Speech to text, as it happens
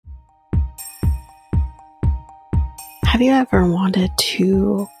Have you ever wanted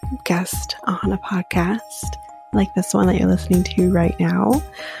to guest on a podcast like this one that you're listening to right now?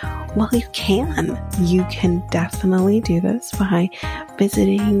 Well, you can. You can definitely do this by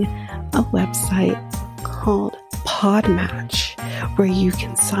visiting a website called Podmatch, where you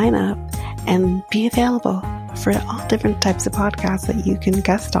can sign up and be available for all different types of podcasts that you can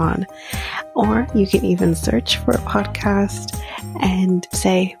guest on. Or you can even search for a podcast and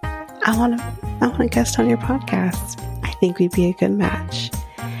say, I want to guest on your podcast. I think we'd be a good match.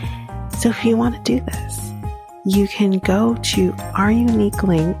 So if you want to do this, you can go to our unique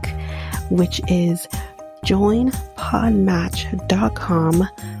link, which is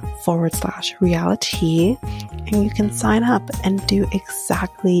joinpodmatch.com/reality, and you can sign up and do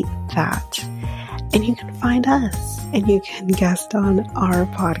exactly that. And you can find us and you can guest on our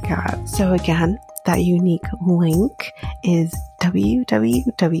podcast. So again, that unique link is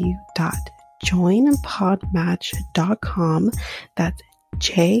www.joinpodmatch.com. That's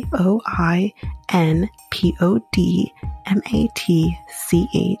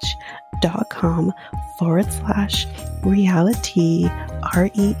joinpodmatch.com/reality,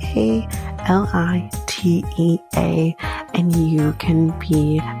 REALITEA, and you can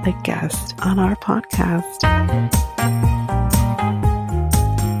be a guest on our podcast.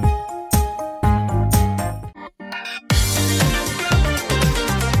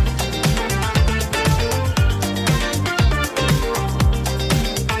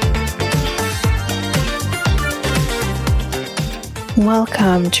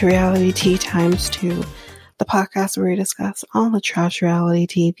 Welcome to Reality Tea Times 2, the podcast where we discuss all the trash reality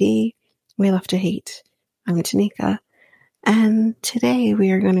TV we love to hate. I'm Tanika, and today we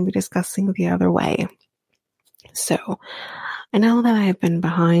are going to be discussing The Other Way. So, I know that I've been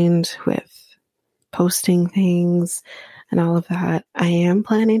behind with posting things and all of that. I am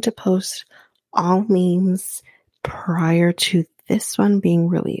planning to post all memes prior to this one being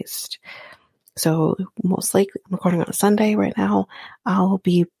released. So most likely, I'm recording on a Sunday right now. I'll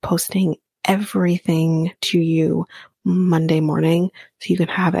be posting everything to you Monday morning so you can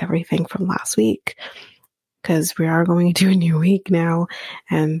have everything from last week, because we are going to a new week now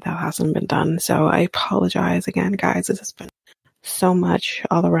and that hasn't been done. So I apologize again, guys. This has been so much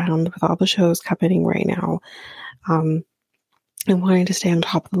all around with all the shows happening right now. I'm wanting to stay on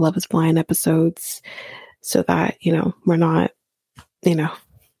top of the Love is Blind episodes so that, we're not,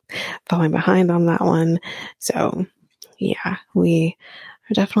 falling behind on that one. So yeah, we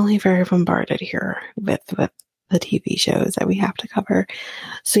are definitely very bombarded here with the TV shows that we have to cover.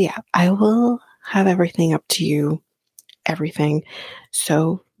 So yeah, I will have everything up to you, everything.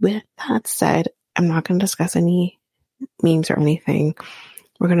 So with that said, I'm not going to discuss any memes or anything.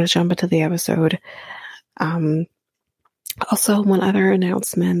 We're going to jump into the episode. Also, one other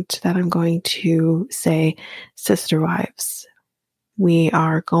announcement that I'm going to say, Sister Wives. We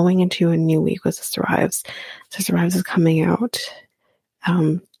are going into a new week with Sister Wives. Sister Wives is coming out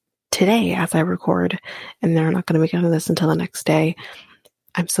today as I record, and they're not going to be getting this until the next day.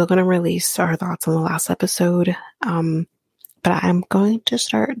 I'm still going to release our thoughts on the last episode, but I'm going to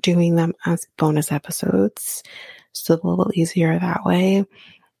start doing them as bonus episodes, so a little easier that way.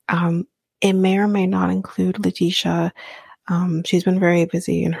 It may or may not include Letitia. She's been very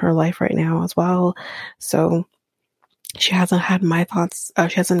busy in her life right now as well, so she hasn't had my thoughts.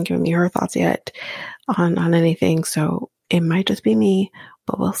 She hasn't given me her thoughts yet on anything. So it might just be me,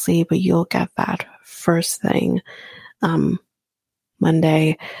 but we'll see. But you'll get that first thing,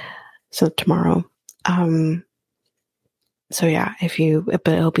 Monday. So tomorrow. So yeah, but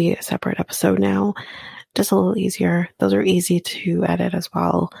it'll be a separate episode now, just a little easier. Those are easy to edit as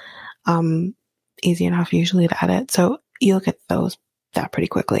well. Easy enough usually to edit. So you'll get that pretty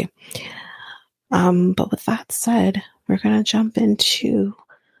quickly. But with that said, we're going to jump into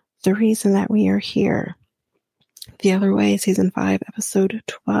the reason that we are here. The Other Way, Season 5, Episode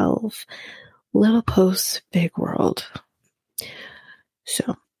 12, Little Post, Big World.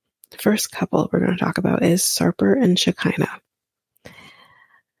 So, the first couple we're going to talk about is Sarper and Shekinah.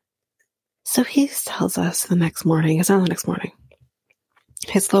 So he tells us the next morning, it's not the next morning,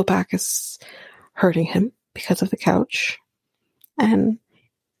 his low back is hurting him because of the couch and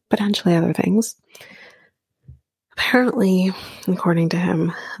potentially other things. Apparently, according to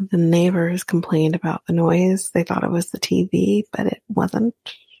him, the neighbors complained about the noise. They thought it was the TV, but it wasn't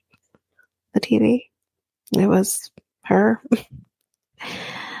the TV. It was her.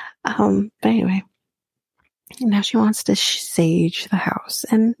 But anyway, now she wants to sage the house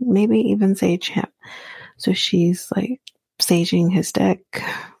and maybe even sage him. So she's like saging his dick,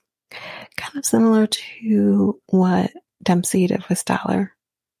 kind of similar to what Dempsey did with Styler.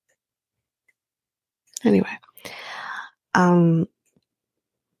 Anyway,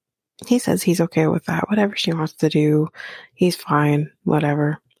 He says he's okay with that. Whatever she wants to do, he's fine,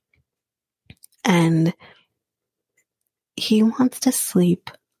 whatever. And he wants to sleep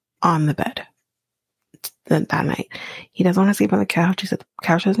on the bed that night. He doesn't want to sleep on the couch. He said the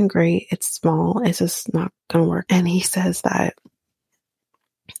couch isn't great. It's small. It's just not going to work. And he says that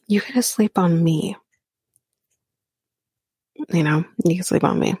you can just sleep on me. You know, you can sleep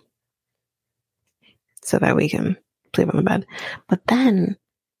on me so that we can sleep on the bed. But then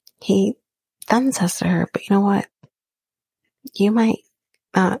he then says to her, but you know what? You might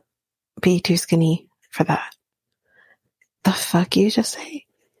not be too skinny for that. The fuck you just say?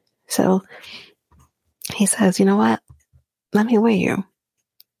 So he says, you know what? Let me weigh you.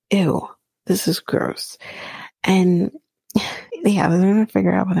 Ew, this is gross. And yeah, they're going to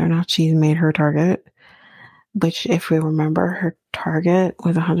figure out whether or not she's made her target, which if we remember, her target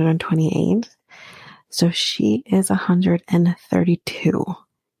was 128. So she is 132.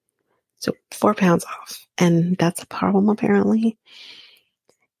 So 4 pounds off. And that's a problem apparently.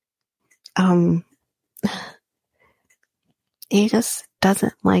 He just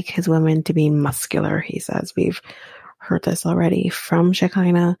doesn't like his women to be muscular, he says. We've heard this already from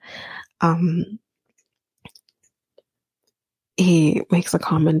Shekinah. He makes a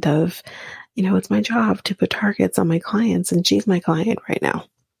comment of, you know, it's my job to put targets on my clients, and she's my client right now.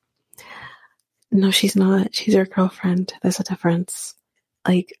 No, she's not. She's your girlfriend. There's a difference.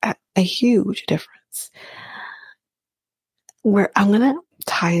 Like, a huge difference. Where I'm going to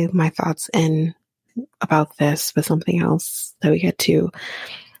tie my thoughts in about this with something else that we get to.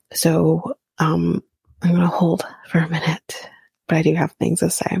 So, I'm going to hold for a minute, but I do have things to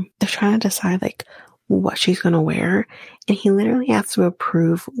say. They're trying to decide, like, what she's going to wear, and he literally has to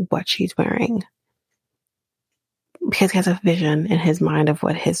approve what she's wearing because he has a vision in his mind of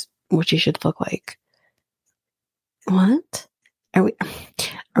what she should look like. What? Are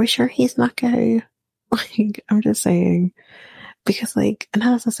we sure he's not gay? Like, I'm just saying, because, like, and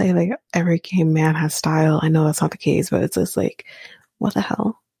not to say like every gay man has style. I know that's not the case, but it's just like, what the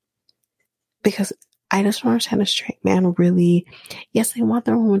hell? Because I just don't understand a straight man really. Yes, they want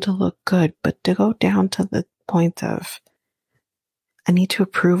their woman to look good, but to go down to the point of, I need to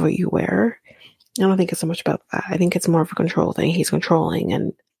approve what you wear. I don't think it's so much about that. I think it's more of a control thing. He's controlling,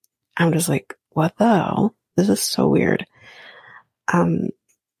 and I'm just like, what the hell? This is so weird.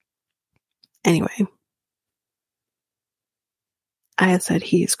 Anyway, I had said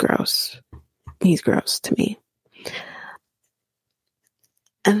he's gross. He's gross to me.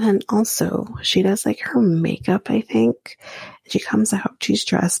 And then also, she does like her makeup, I think. She comes out, she's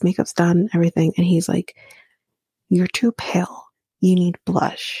dressed, makeup's done, everything. And he's like, you're too pale. You need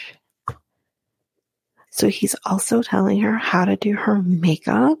blush. So he's also telling her how to do her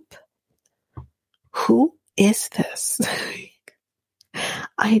makeup. Who is this?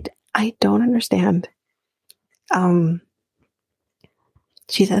 I don't understand.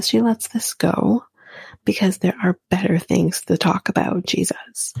 She says she lets this go because there are better things to talk about,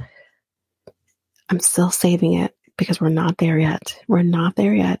 Jesus. I'm still saving it because we're not there yet. We're not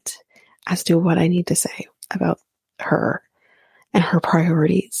there yet as to what I need to say about her and her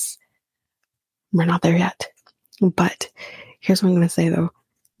priorities. We're not there yet. But here's what I'm going to say though.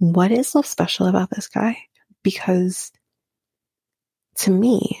 What is so special about this guy? Because to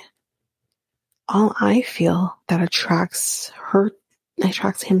me, all I feel that attracts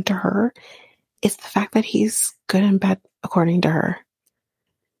him to her is the fact that he's good in bed, according to her.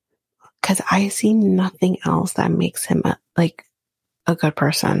 Because I see nothing else that makes him a good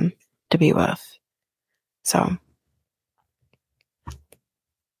person to be with. So,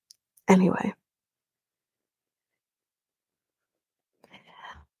 anyway.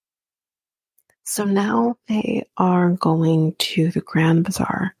 So now they are going to the Grand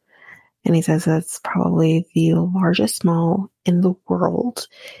Bazaar. And he says that's probably the largest mall in the world.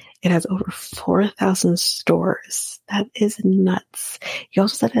 It has over 4,000 stores. That is nuts. He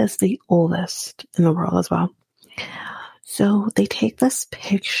also said it's the oldest in the world as well. So they take this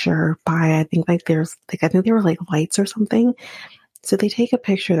picture by, I think they were like lights or something. So they take a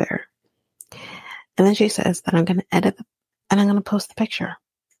picture there. And then she says that I'm going to edit and I'm going to post the picture.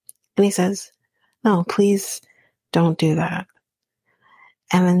 And he says, no, please don't do that.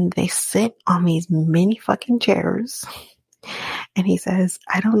 And then they sit on these mini fucking chairs. And he says,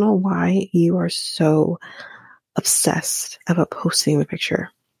 I don't know why you are so obsessed about posting the picture.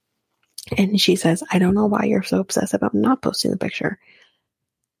 And she says, I don't know why you're so obsessed about not posting the picture.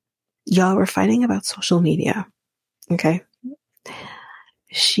 Y'all were fighting about social media. Okay.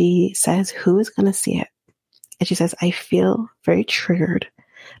 She says, who is going to see it? And she says, I feel very triggered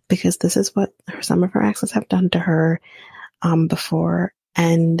because this is what some of her exes have done to her. before.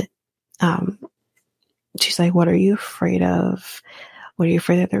 And she's like, what are you afraid of? What are you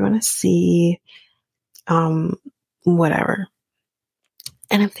afraid that they're going to see? Whatever.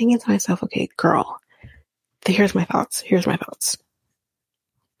 And I'm thinking to myself, okay, girl, here's my thoughts.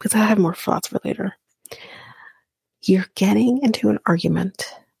 Because I have more thoughts for later. You're getting into an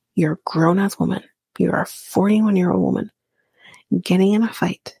argument. You're a grown-ass woman. You're a 41-year-old woman getting in a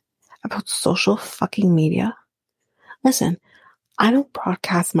fight about social fucking media. Listen, I don't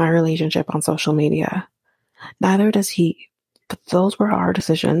broadcast my relationship on social media. Neither does he. But those were our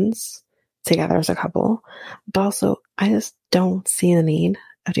decisions together as a couple. But also, I just don't see the need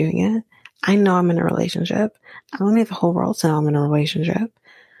of doing it. I know I'm in a relationship. I don't need the whole world to know I'm in a relationship.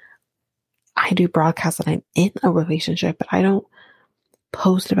 I do broadcast that I'm in a relationship, but I don't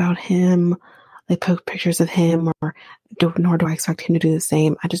post about him, like post pictures of him, nor do I expect him to do the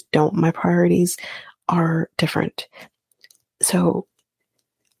same. I just don't. My priorities are different. So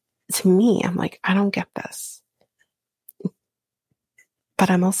to me, I'm like, I don't get this.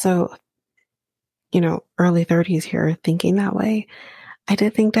 But I'm also, early 30s here thinking that way. I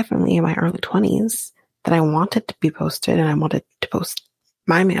did think differently in my early 20s that I wanted to be posted and I wanted to post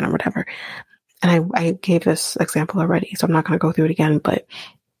my man or whatever. And I gave this example already, so I'm not going to go through it again, but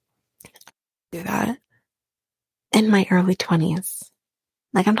do that in my early 20s.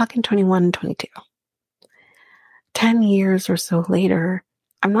 Like I'm talking 21, 22. 10 years or so later,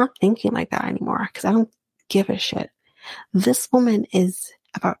 I'm not thinking like that anymore because I don't give a shit. This woman is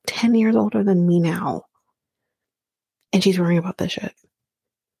about 10 years older than me now. And she's worrying about this shit.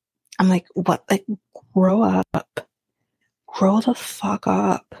 I'm like, what? Like, grow up. Grow the fuck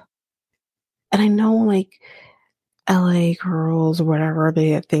up. And I know, like, LA girls, whatever,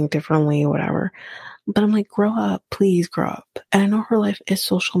 they think differently, whatever. But I'm like, grow up. Please grow up. And I know her life is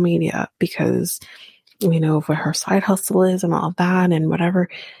social media because, what her side hustle is and all that and whatever.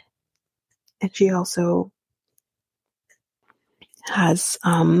 And she also has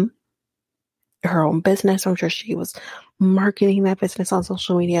her own business. I'm sure she was marketing that business on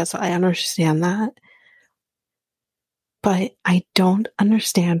social media, so I understand that. But I don't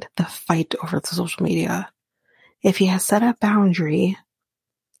understand the fight over the social media. If he has set a boundary,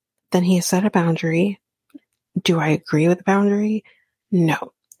 then he has set a boundary. Do I agree with the boundary?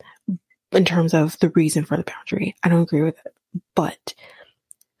 No. In terms of the reason for the boundary, I don't agree with it. But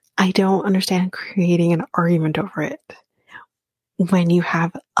I don't understand creating an argument over it when you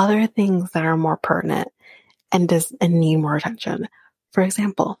have other things that are more pertinent and need more attention. For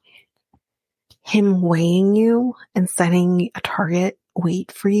example, him weighing you and setting a target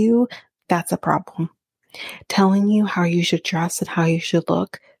weight for you, that's a problem. Telling you how you should dress and how you should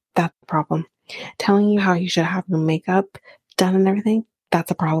look, that's a problem. Telling you how you should have your makeup done and everything,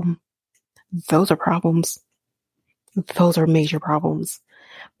 that's a problem. Those are problems. Those are major problems.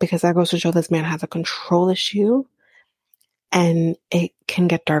 Because that goes to show this man has a control issue and it can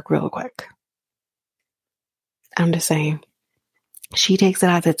get dark real quick. I'm just saying. She takes it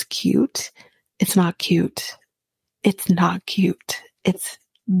as it's cute. It's not cute. It's not cute. It's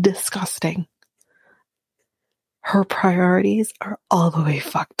disgusting. Her priorities are all the way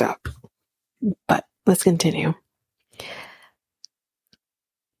fucked up. But let's continue.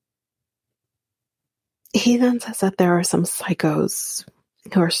 He then says that there are some psychos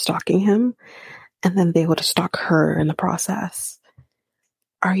who are stalking him, and then they would stalk her in the process.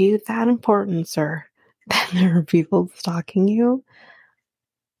 Are you that important, sir, that there are people stalking you?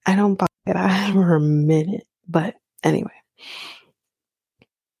 I don't buy that for a minute, but anyway.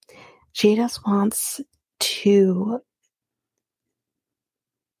 She just wants to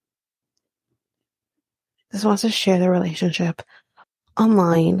share their relationship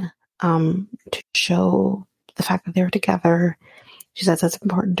online, to show the fact that they're together. She says that's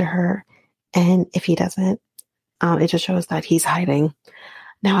important to her. And if he doesn't, it just shows that he's hiding.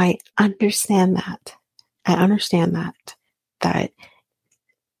 Now, I understand that. That,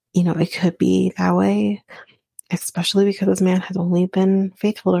 it could be that way, especially because this man has only been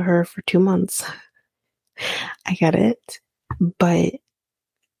faithful to her for 2 months. I get it. But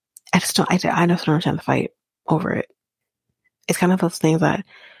I just don't understand the fight over it. It's kind of those things that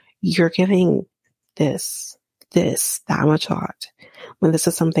you're giving this that much thought when this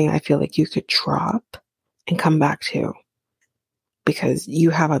is something I feel like you could drop and come back to because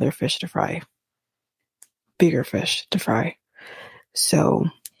you have other fish to fry, bigger fish to fry. So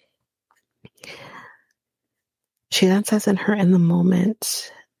she then says in the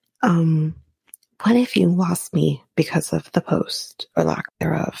moment, what if you lost me because of the post or lack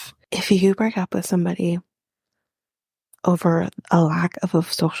thereof? If you break up with somebody over a lack of a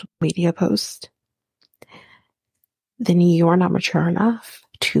social media post, then you are not mature enough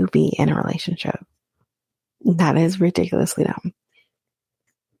to be in a relationship. That is ridiculously dumb.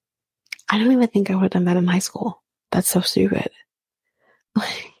 I don't even think I would have done that in high school. That's so stupid.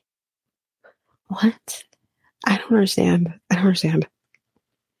 Like, what? I don't understand. Then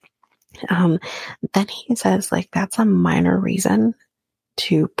he says, like, that's a minor reason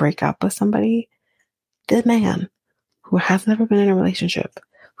to break up with somebody. The man who has never been in a relationship,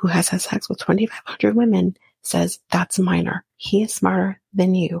 who has had sex with 2,500 women, says that's minor. He is smarter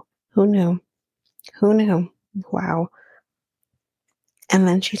than you. Who knew? Wow. And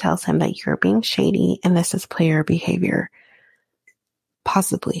then she tells him that you're being shady and this is player behavior.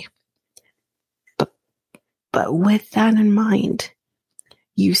 Possibly. But with that in mind,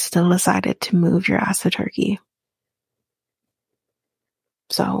 you still decided to move your ass to Turkey.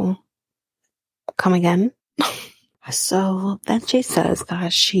 So, come again? So then she says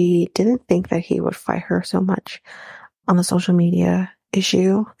that she didn't think that he would fight her so much on the social media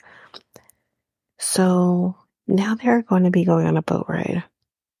issue. So now they're going to be going on a boat ride.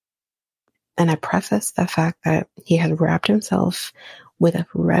 And I preface the fact that he had wrapped himself with a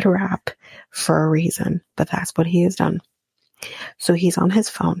red wrap for a reason, but that's what he has done. So he's on his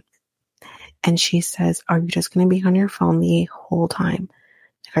phone and she says, are you just going to be on your phone the whole time?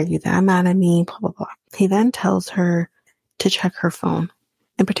 Are you that mad at me? Blah, blah, blah. He then tells her to check her phone,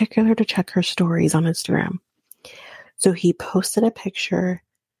 in particular to check her stories on Instagram. So he posted a picture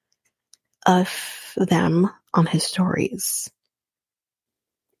of them on his stories.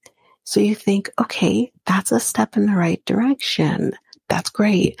 So you think, okay, that's a step in the right direction. That's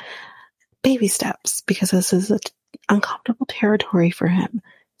great. Baby steps, because this is an uncomfortable territory for him.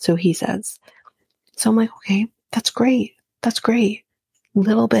 So he says. So I'm like, okay, that's great.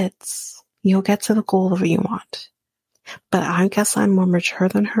 Little bits. You'll get to the goal of what you want. But I guess I'm more mature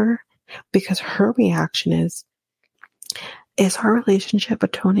than her, because her reaction is our relationship a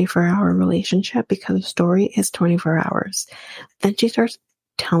 24-hour relationship? Because the story is 24 hours. Then she starts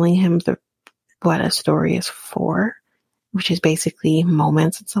telling him what a story is for, which is basically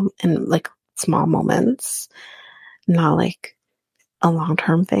moments and like small moments, not like a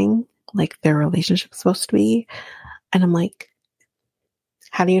long-term thing, like their relationship is supposed to be. And I'm like,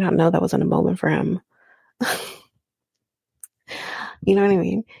 how do you not know that wasn't a moment for him? You know what I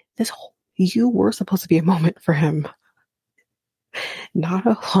mean? You were supposed to be a moment for him, not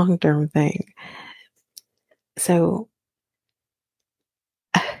a long-term thing. So,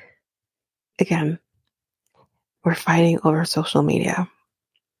 again, we're fighting over social media.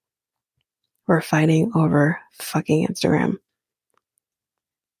 We're fighting over fucking Instagram.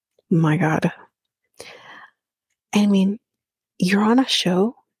 My God. I mean, you're on a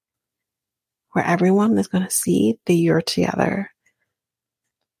show where everyone is going to see that you're together.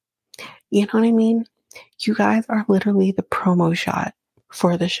 You know what I mean? You guys are literally the promo shot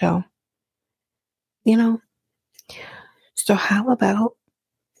for the show. You know? So how about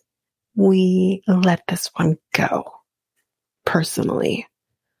we let this one go, personally?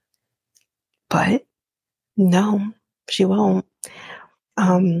 But no, she won't.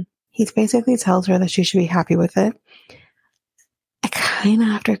 He basically tells her that she should be happy with it. I kind of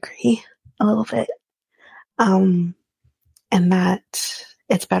have to agree a little bit. And that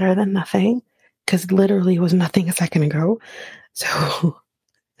it's better than nothing, because literally it was nothing a second ago. So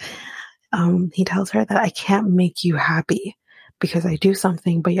he tells her that I can't make you happy because I do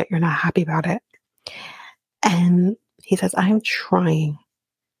something, but yet you're not happy about it. And he says, I'm trying.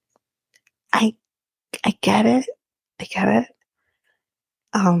 I get it.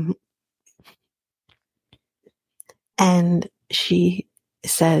 And she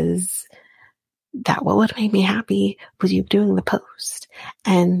says that what would make me happy was you doing the post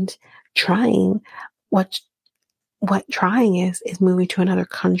and trying. What trying is moving to another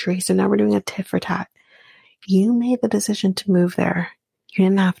country. So now we're doing a tit for tat. You made the decision to move there. You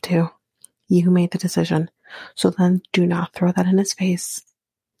didn't have to. You made the decision. So then do not throw that in his face.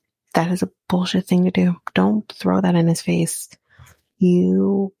 That is a bullshit thing to do. Don't throw that in his face.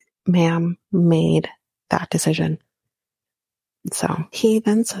 You, ma'am, made that decision. So he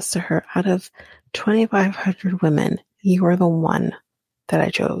then says to her, out of 2,500 women, you are the one that I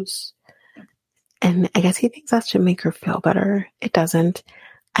chose. And I guess he thinks that should make her feel better. It doesn't.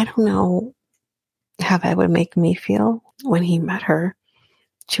 I don't know how that would make me feel when he met her.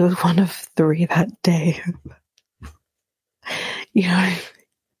 She was one of 3 that day. You know,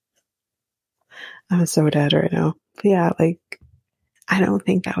 I'm so dead right now. But yeah, like, I don't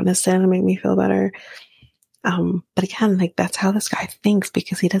think that would necessarily make me feel better. But again, like, that's how this guy thinks,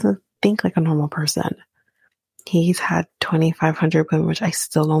 because he doesn't think like a normal person. He's had 2,500 women, which I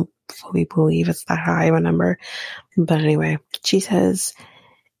still don't fully believe it's that high of a number. But anyway, she says,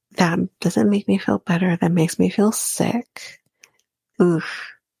 that doesn't make me feel better. That makes me feel sick.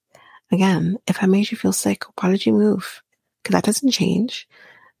 Oof. Again, if I made you feel sick, why did you move? Because that doesn't change.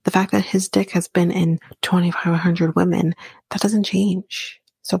 The fact that his dick has been in 2,500 women, that doesn't change.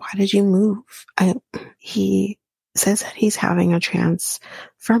 So why did you move? He says that he's having a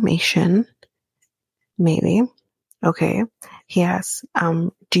transformation. Maybe. Okay. He asks,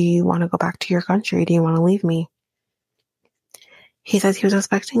 do you want to go back to your country? Do you want to leave me? He says he was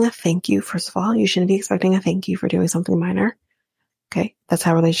expecting a thank you. First of all, you shouldn't be expecting a thank you for doing something minor. Okay. That's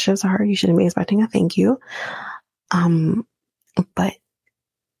how relationships are. You shouldn't be expecting a thank you. But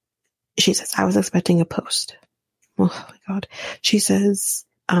she says, I was expecting a post. Oh my God. She says,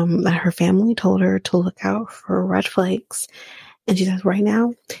 that her family told her to look out for red flags. And she says, right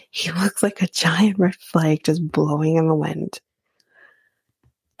now, he looks like a giant red flag just blowing in the wind.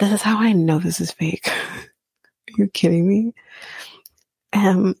 This is how I know this is fake. Are you kidding me?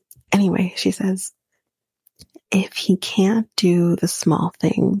 Anyway, she says, if he can't do the small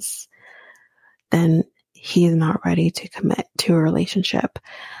things, then he's not ready to commit to a relationship.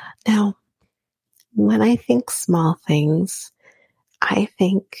 Now, when I think small things, I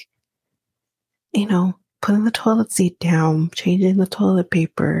think, putting the toilet seat down, changing the toilet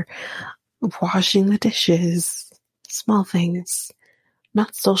paper, washing the dishes, small things,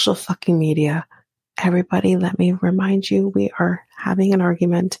 not social fucking media. Everybody, let me remind you, we are having an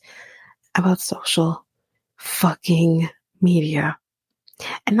argument about social fucking media.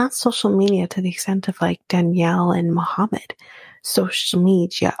 And not social media to the extent of like Danielle and Muhammad. Social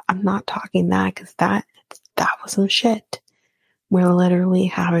media, I'm not talking that because that was some shit. We're literally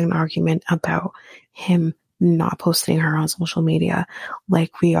having an argument about him not posting her on social media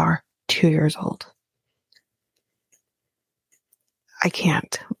like we are 2 years old. I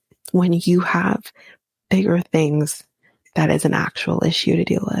can't. When you have bigger things, that is an actual issue to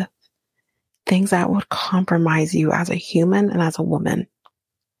deal with. Things that would compromise you as a human and as a woman.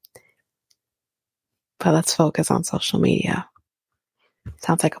 But let's focus on social media.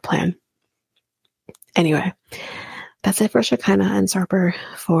 Sounds like a plan. Anyway, that's it for Shekinah and Sarper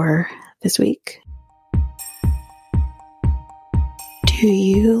for this week. Do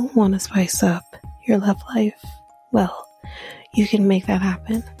you want to spice up your love life? Well, you can make that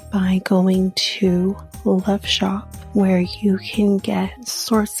happen by going to Love Shop, where you can get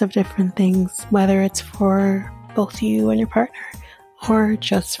sorts of different things, whether it's for both you and your partner or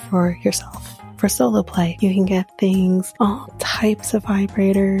just for yourself. For solo play, you can get things, all types of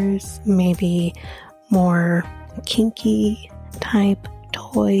vibrators, maybe more kinky type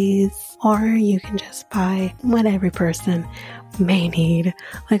toys, or you can just buy what every person may need,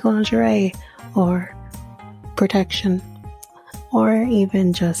 like lingerie or protection, or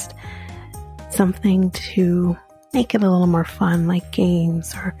even just something to make it a little more fun, like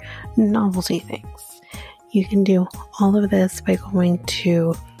games or novelty things. You can do all of this by going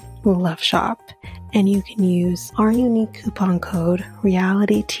to Love Shop, and you can use our unique coupon code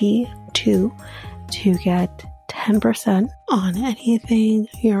REALITYT2 to get 10% on anything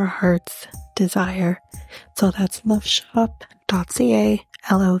your hearts desire. So that's loveshop.ca,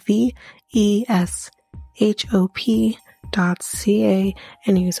 LOVESHOP.ca,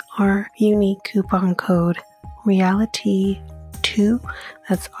 and use our unique coupon code REALITY2.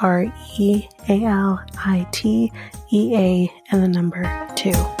 That's REALITEA and the number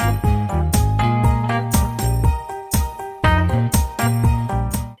 2.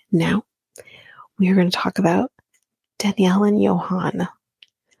 Now, we are going to talk about Danielle and Johan.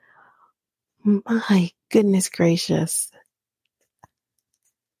 My goodness gracious.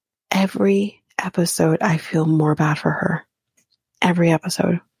 Every episode, I feel more bad for her. Every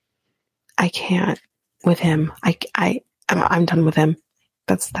episode. I can't with him. I'm done with him.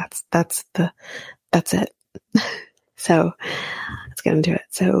 That's it. So let's get into it.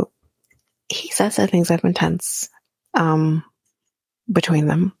 So he says that things have been tense, between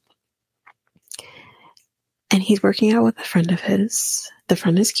them. And he's working out with a friend of his. The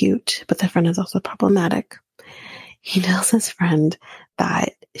friend is cute, but the friend is also problematic. He tells his friend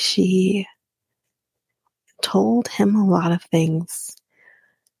that she told him a lot of things.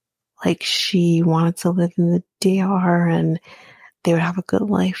 Like she wanted to live in the DR and they would have a good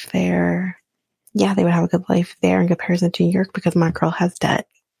life there. Yeah, they would have a good life there in comparison to New York because my girl has debt.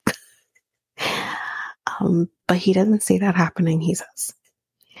 But he doesn't see that happening, he says.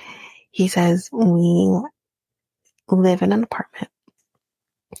 He says, we live in an apartment,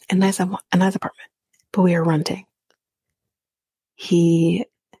 a nice apartment, but we are renting. He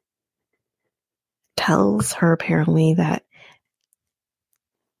tells her apparently that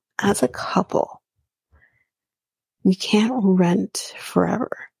as a couple, you can't rent forever.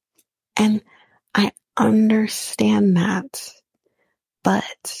 And I understand that,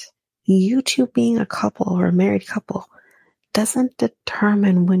 but you two being a couple or a married couple doesn't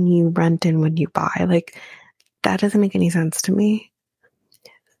determine when you rent and when you buy. Like, that doesn't make any sense to me.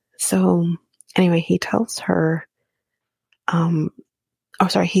 So anyway, he tells her,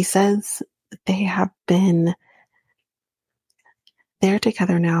 he says they have been there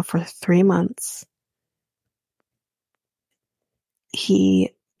together now for 3 months.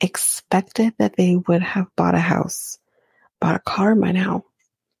 He expected that they would have bought a car by now.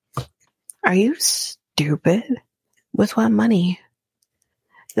 Are you stupid? With what money?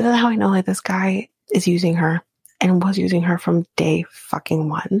 This is how I know like this guy is using her and was using her from day fucking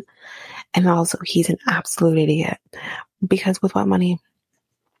one. And also he's an absolute idiot. Because with what money?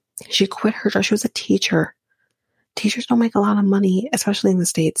 She quit her job. She was a teacher. Teachers don't make a lot of money, especially in the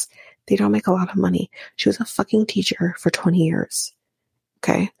States. They don't make a lot of money. She was a fucking teacher for 20 years.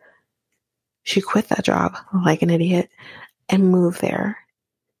 Okay? She quit that job like an idiot and moved there.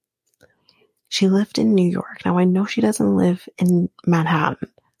 She lived in New York. Now, I know she doesn't live in Manhattan.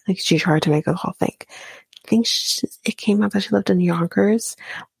 Like, she tried to make a whole thing. I think it came out that she lived in Yonkers.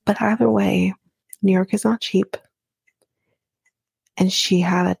 But either way, New York is not cheap. And she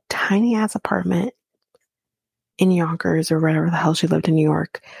had a tiny-ass apartment in Yonkers or wherever the hell she lived in New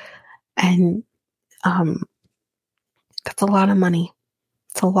York. And that's a lot of money.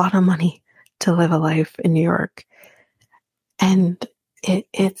 It's a lot of money to live a life in New York. And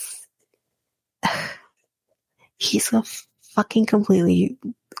it's... he's so fucking completely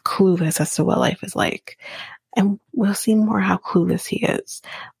clueless as to what life is like. And we'll see more how clueless he is.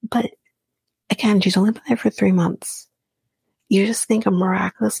 But again, she's only been there for 3 months. You just think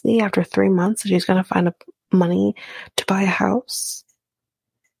miraculously after 3 months she's going to find money to buy a house?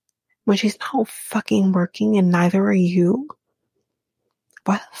 When she's not fucking working and neither are you?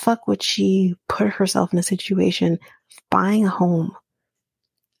 Why the fuck would she put herself in a situation of buying a home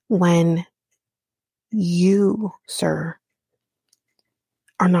when you, sir,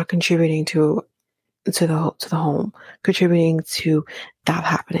 are not contributing to the home, contributing to that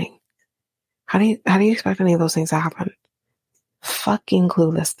happening? How do you expect any of those things to happen? Fucking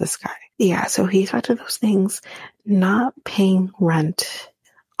clueless, this guy. Yeah, so he expected those things, not paying rent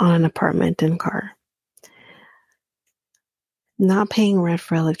on an apartment and car, not paying rent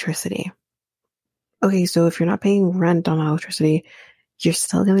for electricity. Okay, so if you're not paying rent on electricity, you're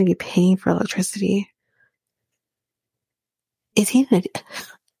still going to be paying for electricity. Is he an idiot?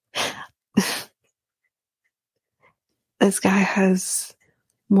 This guy has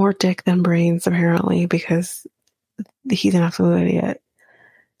more dick than brains, apparently, because he's an absolute idiot.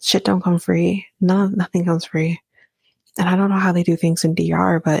 Shit don't come free. Nothing comes free. And I don't know how they do things in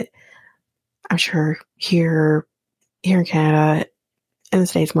DR, but I'm sure here in Canada, in the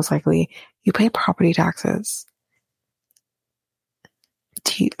States most likely, you pay property taxes.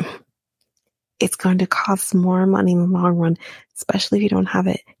 It's going to cost more money in the long run, especially if you don't have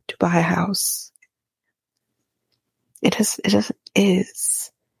it to buy a house. It just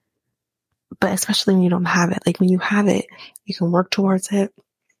is. But especially when you don't have it. Like, when you have it, you can work towards it,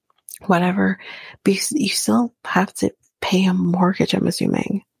 whatever. But you still have to pay a mortgage, I'm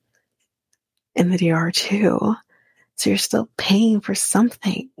assuming, in the DR too. So you're still paying for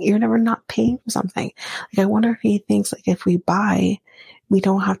something. You're never not paying for something. Like, I wonder if he thinks, like, if we buy, we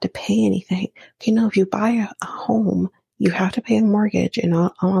don't have to pay anything. Okay, no, if you buy a home, you have to pay a mortgage and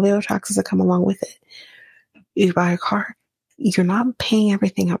all the other taxes that come along with it. You buy a car, you're not paying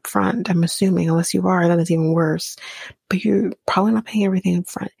everything up front, I'm assuming, unless you are, then it's even worse. But you're probably not paying everything up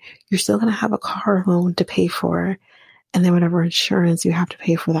front. You're still going to have a car loan to pay for, and then whatever insurance you have to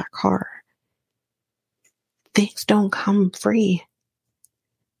pay for that car. Things don't come free.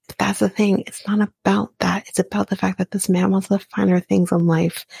 But that's the thing. It's not about that. It's about the fact that this man wants the finer things in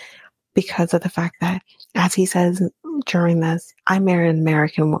life because of the fact that, as he says during this, I married an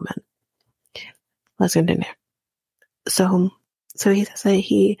American woman. Let's continue. So he says that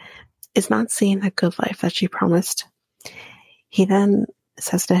he is not seeing the good life that she promised. He then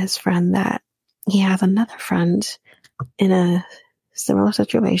says to his friend that he has another friend in a similar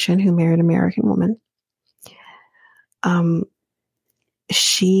situation who married an American woman.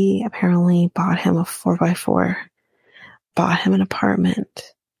 She apparently bought him a 4x4, bought him an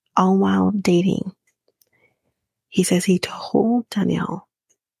apartment, all while dating. He says he told Danielle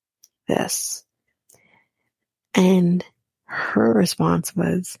this, and her response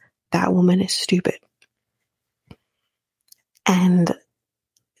was, "That woman is stupid." And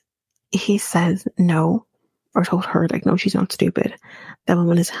he says no, or told her, like, no, she's not stupid. That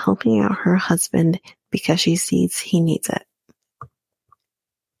woman is helping out her husband because she sees he needs it.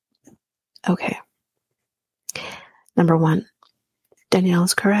 Okay. Number one, Danielle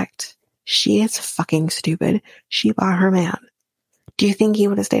is correct. She is fucking stupid. She bought her man. Do you think he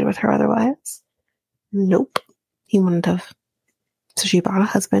would have stayed with her otherwise? Nope. He wouldn't have. So she bought a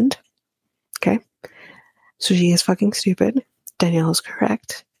husband. Okay. So she is fucking stupid. Danielle is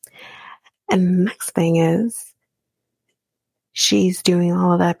correct. And the next thing is, she's doing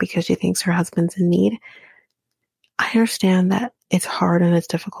all of that because she thinks her husband's in need. I understand that it's hard and it's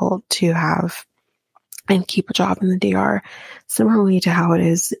difficult to have and keep a job in the DR, similarly to how it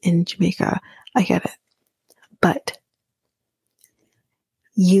is in Jamaica. I get it. But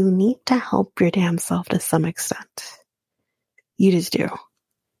you need to help your damn self to some extent. You just do.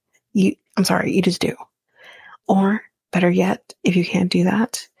 You just do. Or, better yet, if you can't do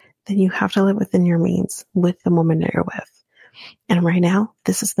that, then you have to live within your means with the woman that you're with. And right now,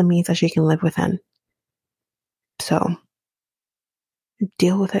 this is the means that she can live within. So,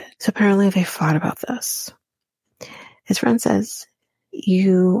 deal with it. So apparently they fought about this. His friend says,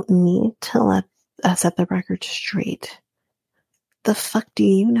 you need to set the record straight. The fuck do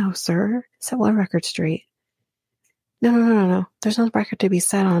you know, sir? Set what record straight? No. There's no record to be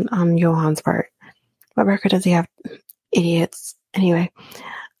set on Johan's part. What record does he have? Idiots. Anyway.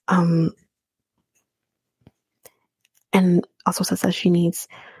 And also says that she needs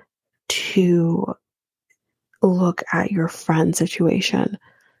to look at your friend's situation.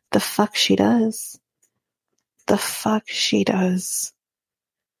 The fuck she does.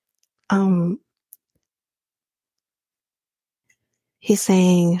 He's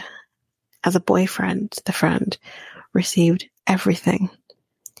saying, as a boyfriend, the friend received everything.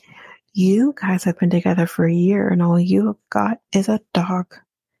 You guys have been together for a year and all you got is a dog.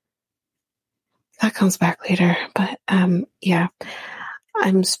 That comes back later, but yeah,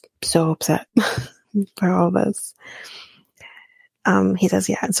 I'm so upset for all this. He says,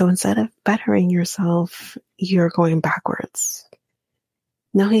 yeah, so instead of bettering yourself, you're going backwards.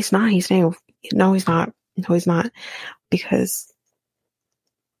 No, he's not. No, he's not. Because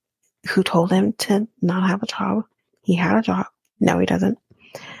who told him to not have a job? He had a job. No, he doesn't.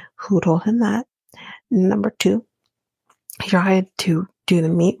 Who told him that? Number two, he tried to do the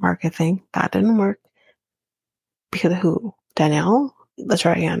meat market thing. That didn't work. Because of who? Danielle? Let's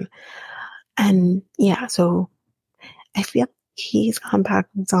try again. And yeah, so I feel he's gone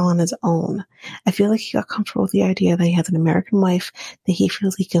backwards all on his own. I feel like he got comfortable with the idea that he has an American wife that he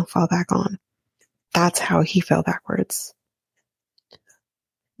feels he can fall back on. That's how he fell backwards.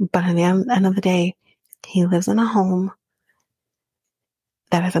 But at the end of the day, he lives in a home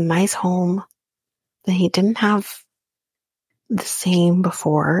that is a nice home that he didn't have the same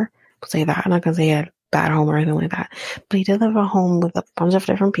before. I'll say that. I'm not going to say a bad home or anything like that. But he did live in a home with a bunch of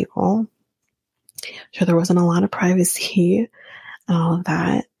different people. Sure, there wasn't a lot of privacy and all of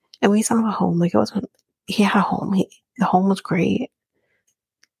that. And we saw the home. Like, it wasn't, he had a home. The home was great.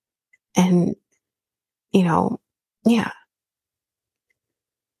 And, yeah.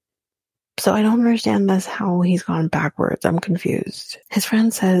 So I don't understand this, how he's gone backwards. I'm confused. His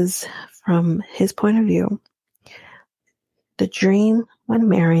friend says, from his point of view, the dream when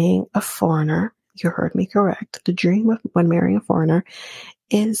marrying a foreigner, you heard me correct, the dream when marrying a foreigner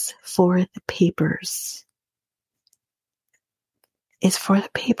is for the papers. It's for the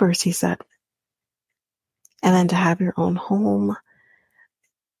papers, he said. And then to have your own home.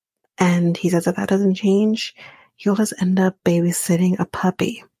 And he says if that doesn't change, he'll just end up babysitting a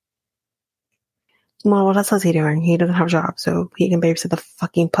puppy. Well, what else is he doing? He doesn't have a job, so he can babysit the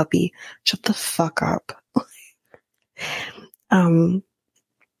fucking puppy. Shut the fuck up.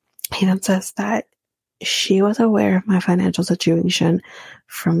 He then says that she was aware of my financial situation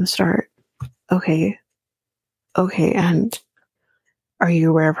from the start. Okay, and are you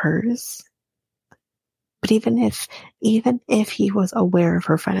aware of hers? But even if he was aware of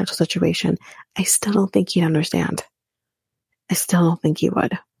her financial situation, I still don't think he'd understand. I still don't think he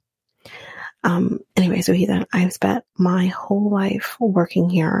would. Anyway, so he then, I've spent my whole life working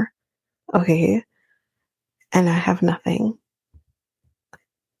here. Okay. And I have nothing.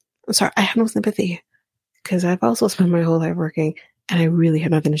 I'm sorry, I have no sympathy. Because I've also spent my whole life working and I really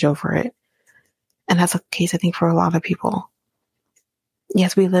have nothing to show for it. And that's the case, I think, for a lot of people.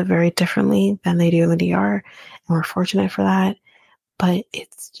 Yes, we live very differently than they do in the DR, and we're fortunate for that. But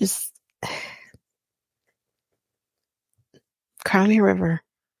it's just County River.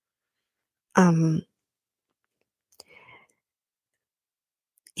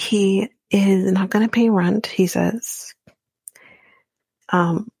 He is not going to pay rent, he says.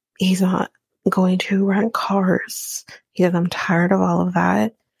 He's not going to rent cars. He says, I'm tired of all of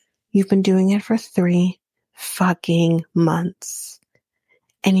that. You've been doing it for 3 fucking months.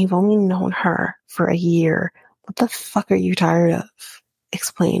 And you've only known her for a year. What the fuck are you tired of?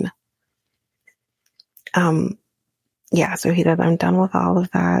 Explain. Yeah, so he says, I'm done with all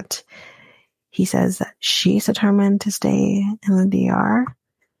of that. He says that she's determined to stay in the DR.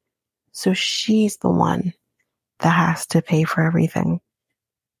 So she's the one that has to pay for everything.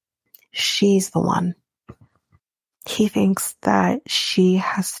 She's the one. He thinks that he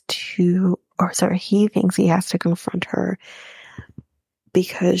thinks he has to confront her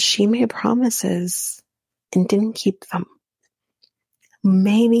because she made promises and didn't keep them.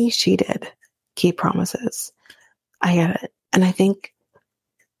 Maybe she did keep promises. I get it. And I think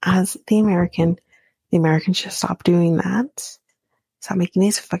as the Americans should stop doing that. Stop making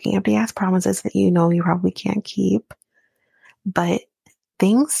these fucking empty ass promises that you know you probably can't keep. But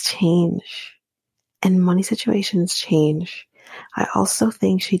things change and money situations change. I also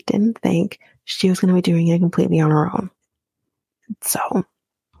think she didn't think she was going to be doing it completely on her own. So,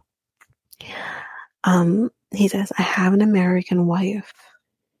 he says, I have an American wife.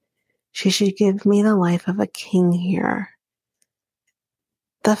 She should give me the life of a king here.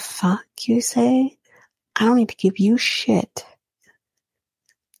 The fuck, you say? I don't need to give you shit.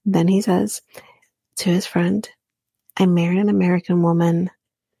 Then he says to his friend, I married an American woman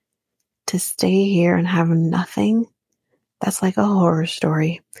to stay here and have nothing. That's like a horror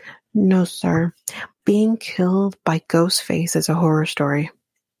story. No, sir. Being killed by Ghostface is a horror story.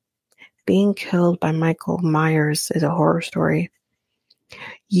 Being killed by Michael Myers is a horror story.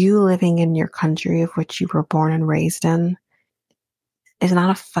 You living in your country of which you were born and raised in is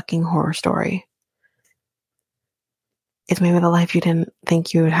not a fucking horror story. It's maybe the life you didn't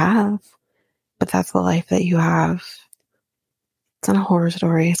think you would have, but that's the life that you have. It's not a horror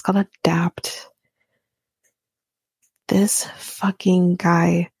story. It's called Adapt. This fucking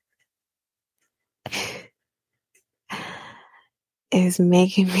guy is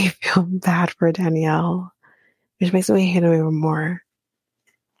making me feel bad for Danielle, which makes me hate her even more.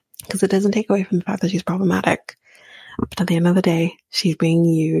 Because it doesn't take away from the fact that she's problematic. But at the end of the day, she's being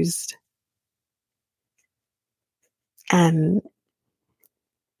used. And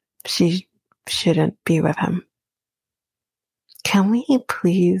she shouldn't be with him. Can we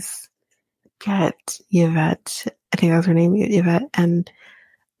please get Yvette, I think that's her name, Yvette, and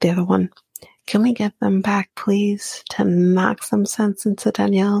the other one, can we get them back, please, to knock some sense into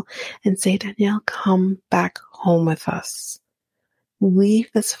Danielle and say, Danielle, come back home with us. Leave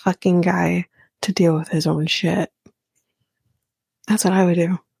this fucking guy to deal with his own shit. That's what I would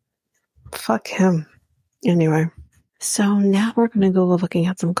do. Fuck him. Anyway. So now we're going to go looking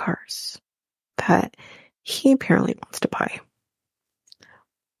at some cars that he apparently wants to buy.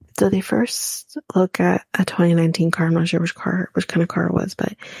 So they first look at a 2019 car. I'm not sure which kind of car it was,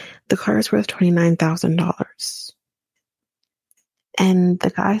 but the car is worth $29,000. And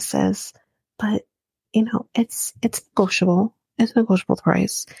the guy says, but it's negotiable. It's a negotiable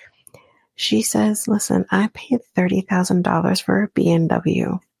price. She says, listen, I paid $30,000 for a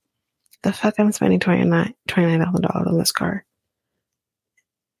BMW. The fuck I'm spending $29,000 on this car.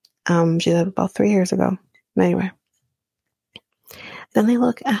 She said about 3 years ago. Anyway. Then they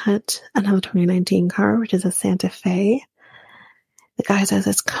look at another 2019 car, which is a Santa Fe. The guy says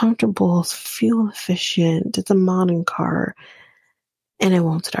it's comfortable, it's fuel efficient, it's a modern car, and it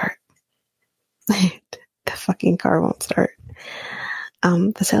won't start. The fucking car won't start.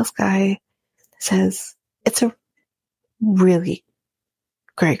 The sales guy says it's a really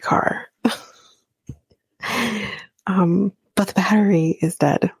great car. But the battery is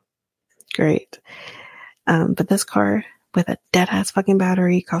dead. Great. But this car with a dead-ass fucking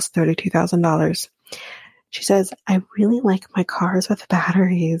battery costs $32,000. She says, I really like my cars with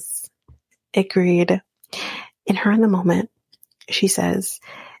batteries. Agreed. In her in the moment, she says,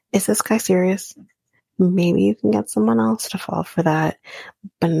 is this guy serious? Maybe you can get someone else to fall for that,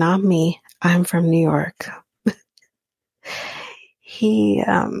 but not me. I'm from New York.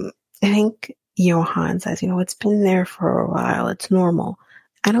 I think Johan says, it's been there for a while. It's normal.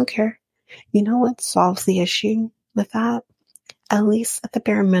 I don't care. You know what solves the issue with that? At least at the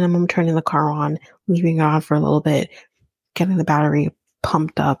bare minimum, turning the car on, leaving it on for a little bit, getting the battery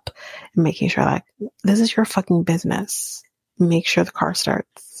pumped up, and making sure that this is your fucking business. Make sure the car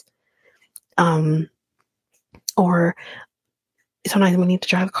starts. Or sometimes we need to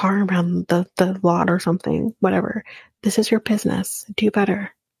drive the car around the lot or something, whatever. This is your business. Do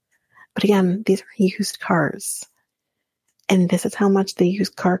better. But again, these are used cars. And this is how much the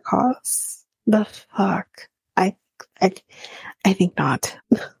used car costs. The fuck? I think not.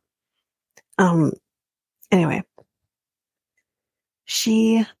 Anyway,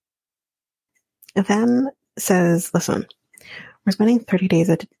 she then says, listen, we're spending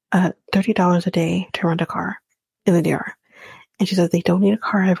 $30 a day to rent a car in the DR. And she says they don't need a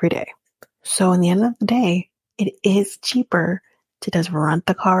car every day. So in the end of the day, it is cheaper to just rent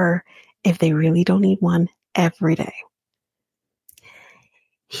the car if they really don't need one every day.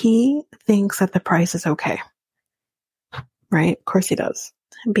 He thinks that the price is okay. Right? Of course he does.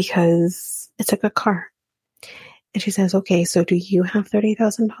 Because it's a good car. And she says, okay, so do you have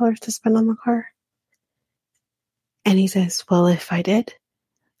 $30,000 to spend on the car? And he says, well, if I did,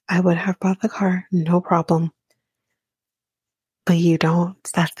 I would have bought the car, no problem. But you don't.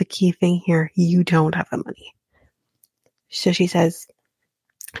 That's the key thing here. You don't have the money. So she says,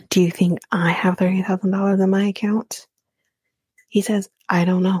 do you think I have $30,000 in my account? He says, I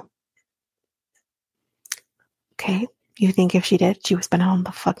don't know. Okay. You think if she did, she would spend it on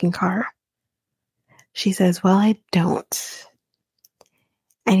the fucking car? She says, well, I don't.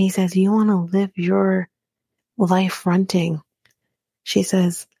 And he says, you want to live your life renting? She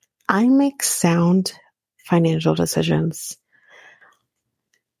says, I make sound financial decisions.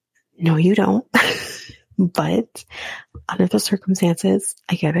 No, you don't. But under the circumstances,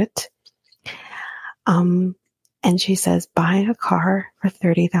 I get it. And she says, buying a car for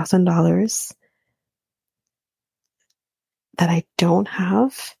 $30,000 that I don't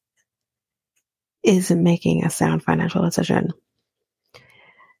have isn't making a sound financial decision.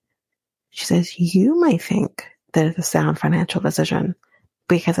 She says, you might think that it's a sound financial decision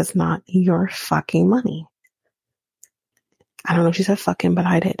because it's not your fucking money. I don't know if she said fucking, but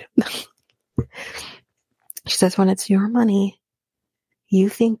I did. She says, when it's your money, you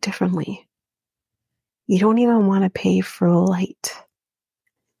think differently. You don't even want to pay for light.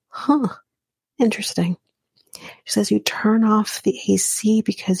 Huh. Interesting. She says, you turn off the AC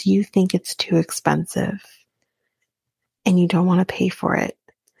because you think it's too expensive and you don't want to pay for it.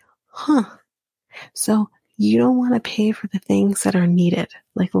 Huh. So you don't want to pay for the things that are needed,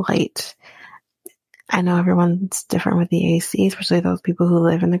 like light. I know everyone's different with the AC, especially those people who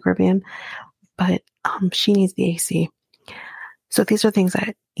live in the Caribbean, but she needs the AC. So these are things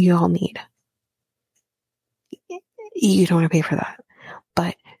that you all need. You don't want to pay for that,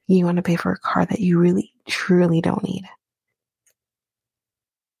 but you want to pay for a car that you really, truly don't need.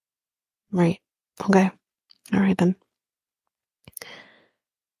 Right. Okay. All right then.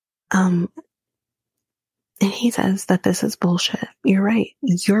 And he says that this is bullshit. You're right.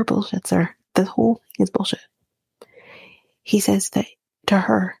 You're bullshit, sir. This whole thing is bullshit. He says that to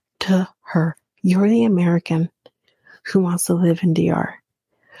her, you're the American who wants to live in DR.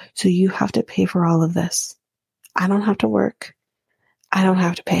 So you have to pay for all of this. I don't have to work. I don't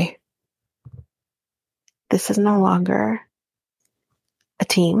have to pay. This is no longer a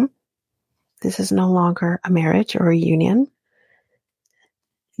team. This is no longer a marriage or a union.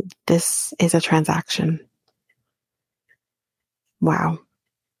 This is a transaction. Wow.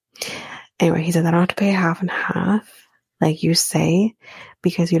 Anyway, he said, I don't have to pay half and half, like you say,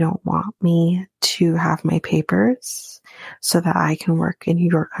 because you don't want me to have my papers so that I can work in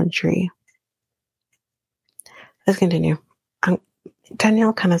your country. Let's continue.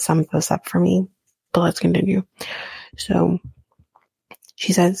 Danielle kind of summed this up for me, but let's continue. So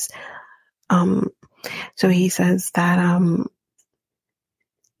she says, so he says that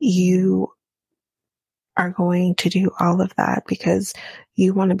you are going to do all of that because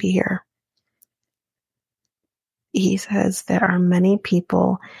you want to be here. He says there are many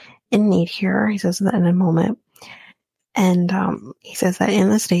people in need here. He says that in a moment. And he says that in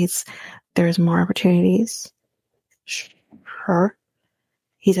the States, there's more opportunities. Sure.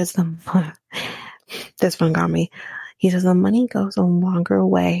 He says this one got me. He says the money goes a longer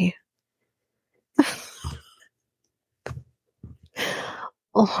way.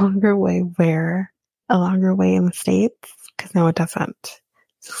 A longer way where? A longer way in the States? Because no, it doesn't.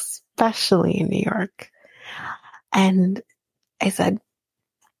 Especially in New York. And I said,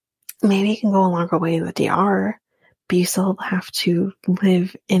 maybe it can go a longer way in the DR, but you still have to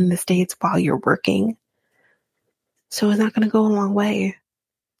live in the States while you're working. So it's not going to go a long way.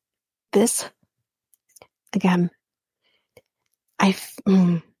 This, again,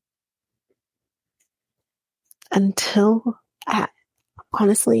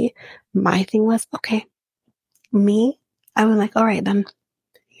 honestly, my thing was, okay, I was like, all right, then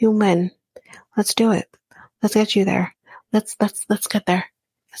you win. Let's do it. Let's get you there. Let's get there.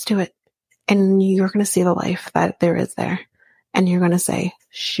 Let's do it. And you're going to see the life that there is there. And you're going to say,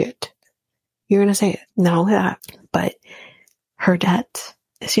 shit. You're going to say it. Not only that, but her debt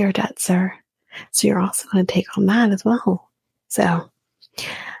is your debt, sir. So you're also going to take on that as well. So,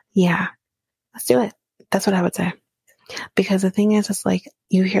 yeah. let's do it. That's what I would say. Because the thing is, it's like,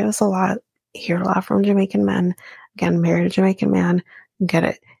 you hear this a lot. You hear a lot from Jamaican men. Again, married a Jamaican man, get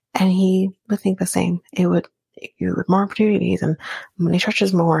it. And he would think the same. You would more opportunities and money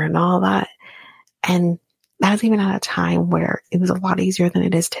stretches more and all that. And that was even at a time where it was a lot easier than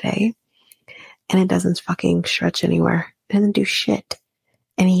it is today. And it doesn't fucking stretch anywhere. It doesn't do shit.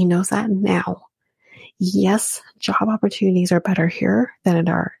 And he knows that now. Yes, job opportunities are better here than it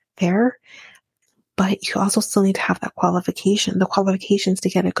are there. But you also still need to have that qualification, the qualifications to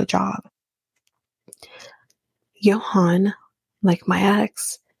get a good job. Johan, like my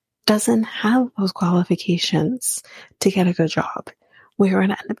ex, doesn't have those qualifications to get a good job. What you're going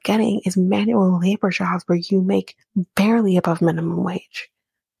to end up getting is manual labor jobs where you make barely above minimum wage.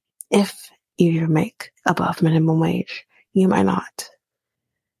 If you even make above minimum wage, you might not.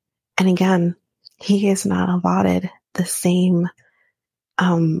 And again, he is not allotted the same,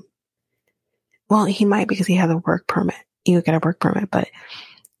 well, he might because he has a work permit. You get a work permit, but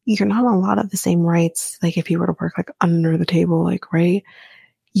you're not a lot of the same rights. Like if you were to work like under the table, like, right,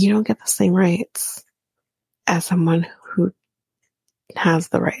 you don't get the same rights as someone who has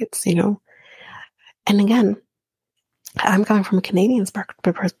the rights, you know? And again, I'm coming from a Canadian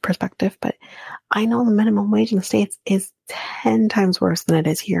perspective, but I know the minimum wage in the States is 10 times worse than it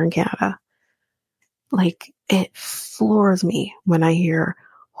is here in Canada. Like, it floors me when I hear,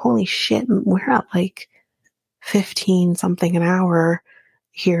 holy shit, we're at like 15 something an hour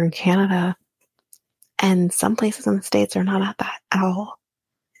here in Canada. And some places in the States are not at that at all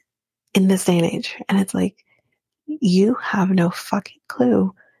in this day and age. And it's like, you have no fucking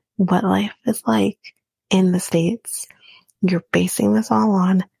clue what life is like in the States. You're basing this all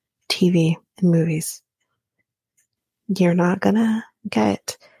on TV and movies. You're not gonna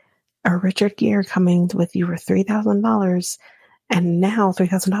get a Richard Gere coming with you for $3,000, and now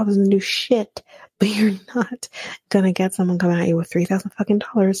 $3,000 is new shit, but you're not gonna get someone coming at you with $3,000 fucking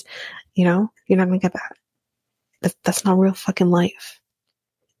dollars. You know, you're not gonna get that. That's not real fucking life.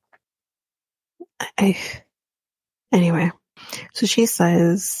 Anyway, so she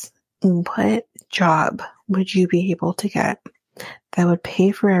says, what job would you be able to get that would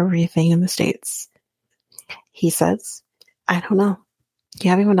pay for everything in the States? He says, I don't know. You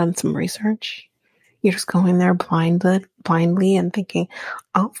haven't even done some research. You're just going there blindly and thinking,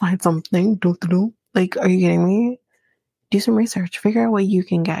 I'll find something. Like, are you kidding me? Do some research. Figure out what you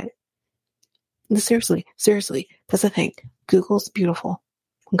can get. Seriously. That's the thing. Google's beautiful.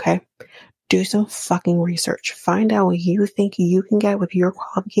 Okay? Do some fucking research. Find out what you think you can get with your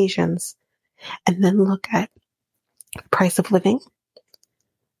qualifications. And then look at price of living,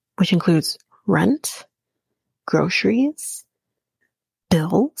 which includes rent, groceries,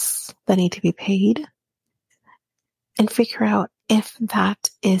 bills that need to be paid, and figure out if that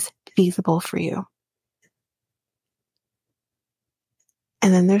is feasible for you.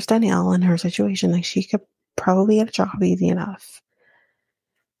 And then there's Danielle in her situation. Like, she could probably get a job easy enough.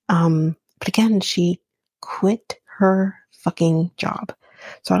 But again, she quit her fucking job.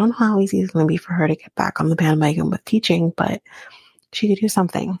 So I don't know how easy it's going to be for her to get back on the bandwagon with teaching, but she could do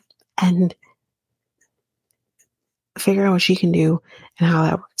something and figure out what she can do and how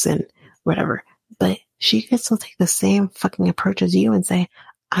that works and whatever. But she could still take the same fucking approach as you and say,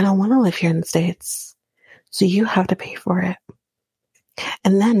 I don't want to live here in the States, so you have to pay for it.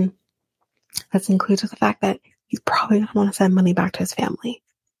 And then that's includes with the fact that he's probably going to want to send money back to his family.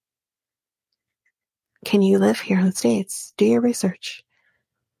 Can you live here in the States? Do your research.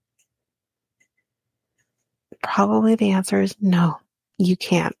 Probably the answer is no, you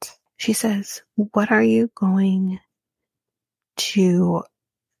can't. She says, what are you going to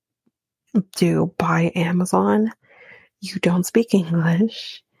do? Buy Amazon? You don't speak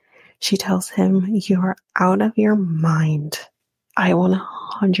English. She tells him, you're out of your mind. I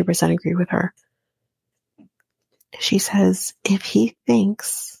 100% agree with her. She says, if he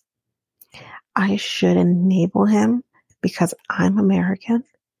thinks I should enable him because I'm American,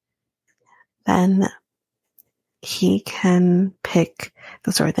 then he can pick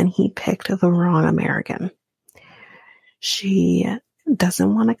then he picked the wrong American. She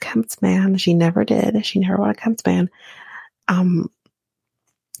doesn't want a Kemp's man. She never did. She never wanted a Kemp's man.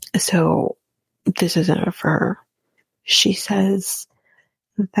 So this isn't for her. She says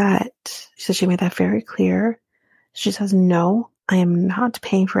she made that very clear. She says, no, I am not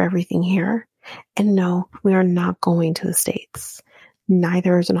paying for everything here. And no, we are not going to the States.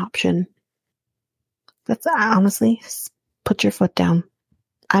 Neither is an option. That's honestly, put your foot down.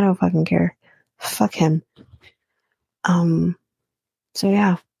 I don't fucking care. Fuck him. So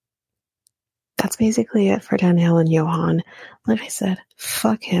yeah, that's basically it for Danielle and Johan. Like I said,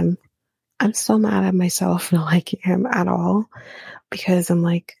 fuck him. I'm so mad at myself for liking him at all, because I'm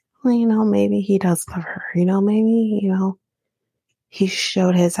like, well, maybe he does love her. Maybe, he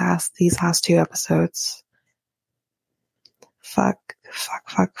showed his ass these last 2 episodes. Fuck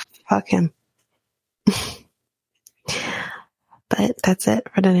him. But that's it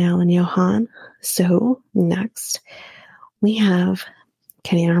for Danielle and Johan. So next we have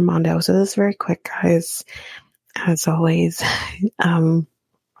Kenny and Armando. So this is very quick, guys, as always.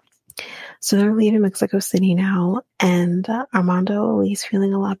 So they're leaving Mexico City now, and Armando, he's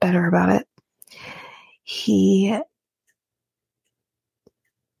feeling a lot better about it. He's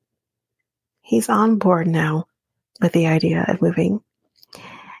on board now with the idea of moving,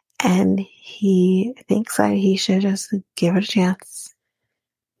 and he thinks that he should just give it a chance.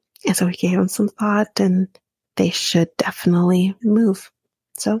 And so he gave him some thought, and they should definitely move.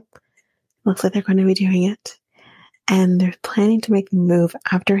 So looks like they're going to be doing it. And they're planning to make the move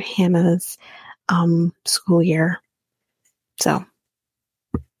after Hannah's school year. So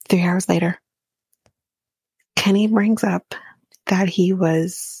 3 hours later, Kenny brings up that he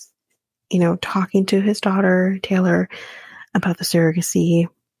was, talking to his daughter, Taylor, about the surrogacy.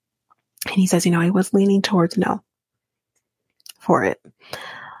 And he says, I was leaning towards no for it.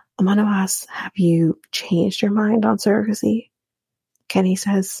 Amanda asks, have you changed your mind on surrogacy? Kenny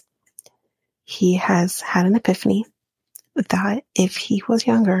says he has had an epiphany that if he was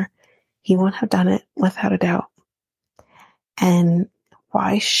younger, he would have done it without a doubt. And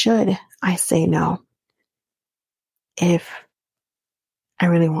why should I say no if I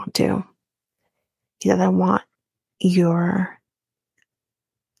really want to? He said, I want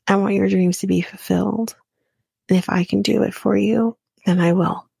your dreams to be fulfilled. And if I can do it for you, then I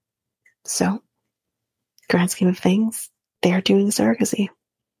will. So, grand scheme of things, they are doing surrogacy.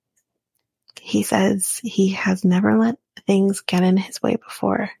 He says he has never let things get in his way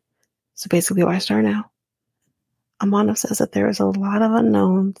before. So basically, why start now? Amanda says that there is a lot of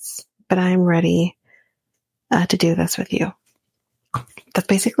unknowns, but I am ready to do this with you. That's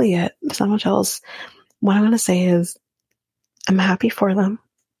basically it. There's not much else. What I'm going to say is I'm happy for them.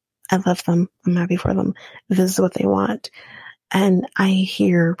 I love them. I'm happy for them. This is what they want. And I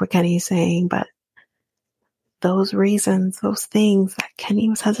hear what Kenny's saying, but those reasons, those things that Kenny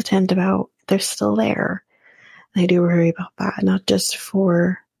was hesitant about, they're still there. And I do worry about that, not just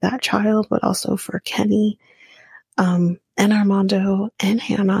for that child, but also for Kenny, and Armando and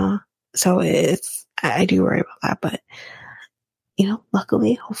Hannah. So I do worry about that, but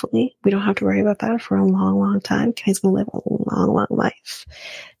luckily, hopefully, we don't have to worry about that for a long, long time. Kenny's going to live a long, long life.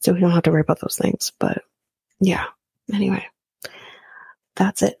 So we don't have to worry about those things. But yeah, anyway,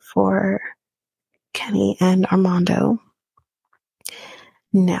 that's it for Kenny and Armando.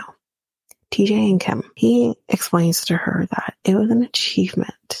 Now, TJ and Kim, he explains to her that it was an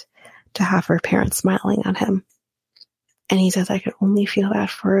achievement to have her parents smiling at him. And he says, I could only feel that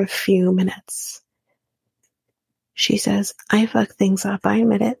for a few minutes. She says, I fucked things up, I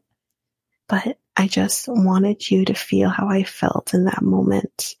admit it, but I just wanted you to feel how I felt in that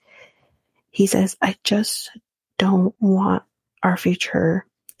moment. He says, I just don't want our future,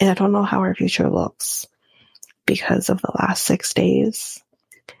 and I don't know how our future looks because of the last 6 days.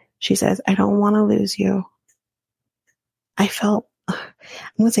 She says, I don't want to lose you. I'm going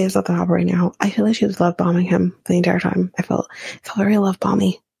to say this at the top right now. I feel like she was love bombing him the entire time. It felt very love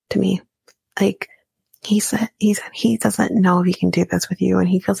bomby to me. Like, he said he doesn't know if he can do this with you, and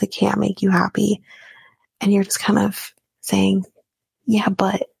he feels he can't make you happy. And you're just kind of saying, yeah,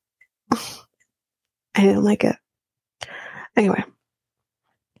 but I didn't like it. Anyway.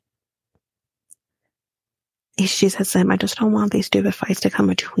 She says to him, I just don't want these stupid fights to come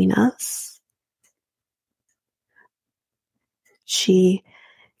between us. She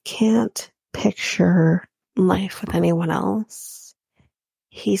can't picture life with anyone else.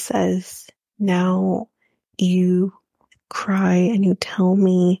 He says, now you cry and you tell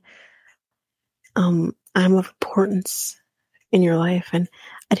me I'm of importance in your life, and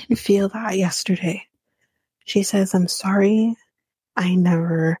I didn't feel that yesterday. She says, I'm sorry. I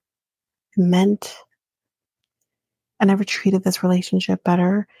never treated this relationship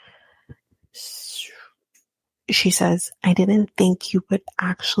better. She says, I didn't think you would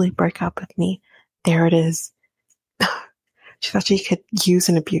actually break up with me. There it is. She thought she could use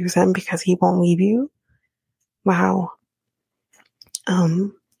and abuse him because he won't leave you. Wow.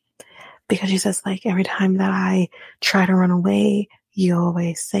 Because she says, like, every time that I try to run away, you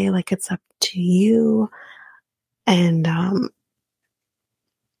always say, like, it's up to you. And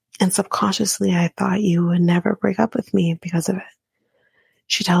subconsciously, I thought you would never break up with me because of it.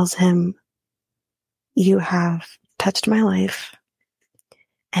 She tells him, you have touched my life,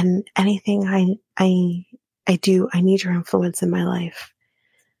 And anything I do, I need your influence in my life.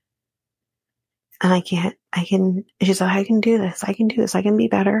 And she said, I can do this. I can do this. I can be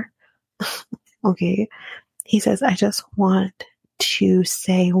better. Okay. He says, I just want to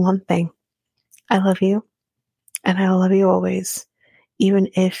say one thing. I love you, and I love you always, even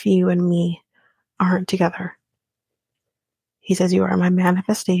if you and me aren't together. He says, you are my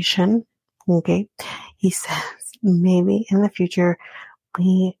manifestation. Okay. He says, maybe in the future,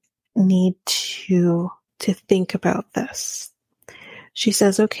 we need to think about this. She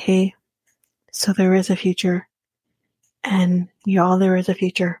says, okay, so there is a future. And y'all, there is a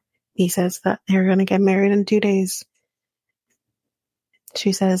future. He says that they're going to get married in 2 days.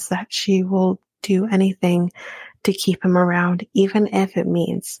 She says that she will do anything to keep him around, even if it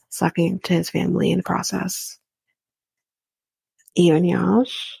means sucking up to his family in the process. Even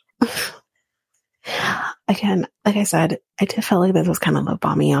Yash. Again, like I said, I did feel like this was kind of love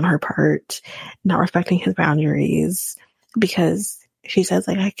bombing on her part, not respecting his boundaries, because she says,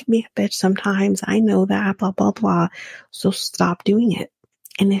 like, I can be a bitch sometimes. I know that, blah, blah, blah. So stop doing it.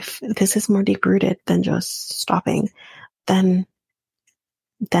 And if this is more deep rooted than just stopping, then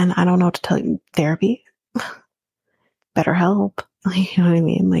I don't know what to tell you. Therapy, better help. Like, you know what I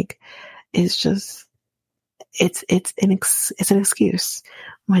mean? Like, it's just, it's an excuse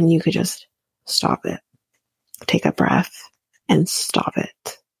when you could just stop it, take a breath and stop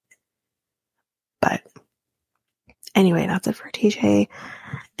it. But anyway, that's it for TJ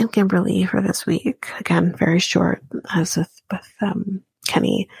and Kimberly for this week. Again, very short, as with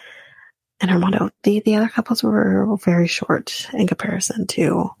Kenny and Armando. The other couples were very short in comparison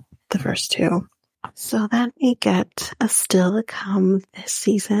to the first two. So then we get a still to come this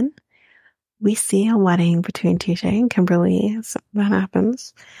season. We see a wedding between TJ and Kimberly. So that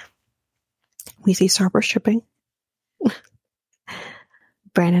happens. We see Starburst shipping.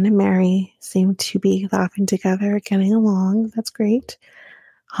 Brandon and Mary seem to be laughing together, getting along. That's great.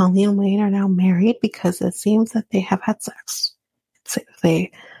 Holly and Wayne are now married because it seems that they have had sex. So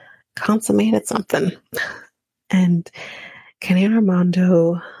they consummated something. And Kenny and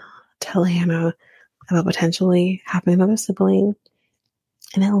Armando tell Hannah about potentially having another sibling.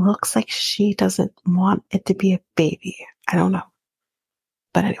 And it looks like she doesn't want it to be a baby. I don't know.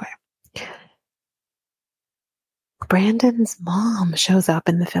 But anyway. Brandon's mom shows up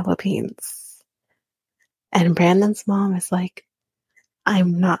in the Philippines. And Brandon's mom is like,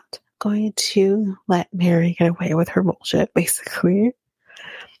 I'm not going to let Mary get away with her bullshit, basically.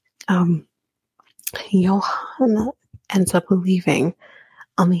 Johan ends up leaving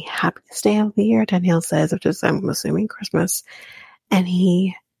on the happiest day of the year, Danielle says, which is, I'm assuming, Christmas. And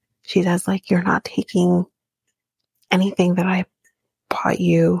she says, like, you're not taking anything that I bought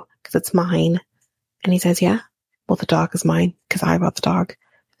you because it's mine. And he says, yeah, well, the dog is mine because I bought the dog.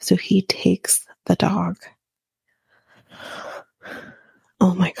 So he takes the dog.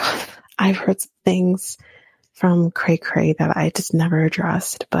 Oh my God. I've heard things from Cray Cray that I just never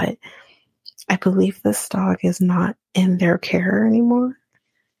addressed, but I believe this dog is not in their care anymore,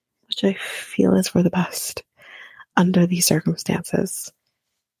 which I feel is for the best under these circumstances.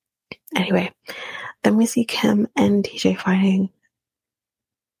 Anyway, then we see Kim and TJ fighting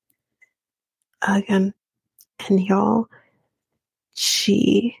again. And y'all,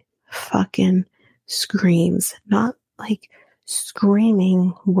 she fucking screams. Not like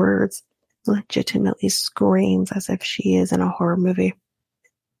screaming words, legitimately screams as if she is in a horror movie.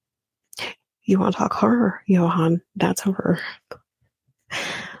 You want to talk horror, Johan? That's horror.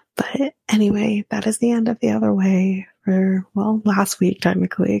 But anyway, that is the end of The Other Way for, well, last week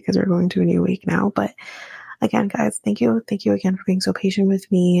technically, because we're going to a new week now. But again, guys, thank you again for being so patient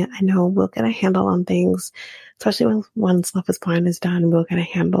with me. I know we'll get a handle on things, especially when once Love Is Blind is done. We'll get a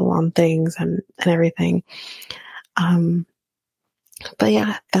handle on things and everything. But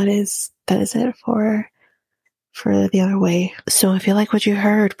yeah, that is it for The Other Way. So if you like what you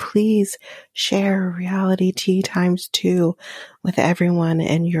heard, please share Reality Tea ×2 with everyone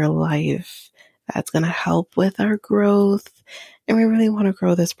in your life. That's going to help with our growth. And we really want to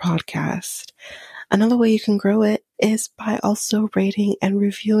grow this podcast. Another way you can grow it is by also rating and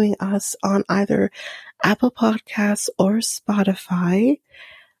reviewing us on either Apple Podcasts or Spotify.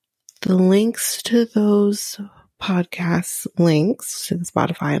 The links to those podcasts, links to the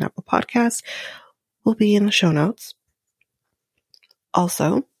Spotify and Apple Podcasts, will be in the show notes.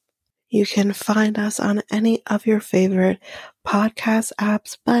 Also, you can find us on any of your favorite podcast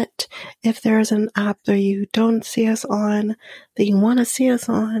apps, but if there is an app that you don't see us on, that you want to see us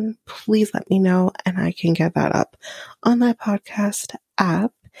on, please let me know and I can get that up on that podcast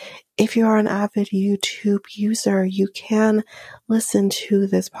app. if you are an avid YouTube user, you can listen to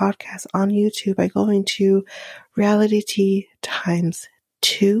this podcast on YouTube by going to Reality Tea times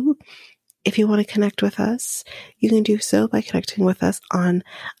 2. If you want to connect with us, you can do so by connecting with us on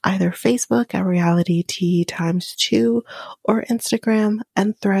either Facebook at Reality Tea times 2 or Instagram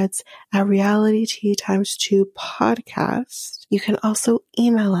and Threads at Reality Tea times 2 podcast. You can also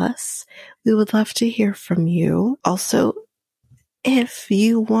email us. We would love to hear from you. Also, if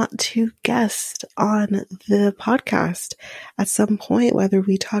you want to guest on the podcast at some point, whether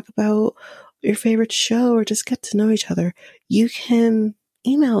we talk about your favorite show or just get to know each other, you can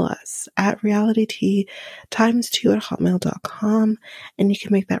email us at realitytimes2@hotmail.com, and you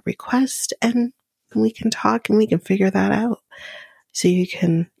can make that request and we can talk and we can figure that out. So you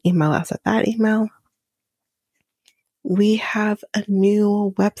can email us at that email. We have a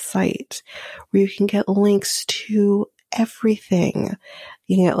new website where you can get links to everything.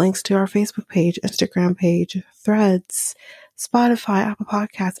 You can get links to our Facebook page, Instagram page, Threads, Spotify, Apple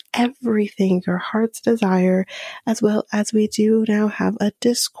Podcasts, everything your heart's desire, as well as we do now have a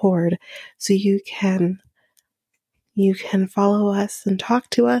Discord, so you can follow us and talk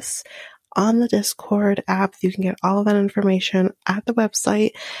to us on the Discord app. You can get all of that information at the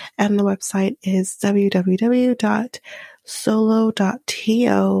website, and the website is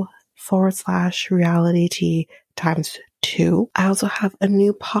www.solo.to/realitytea times 2. I also have a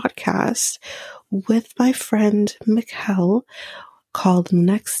new podcast with my friend Mikkel called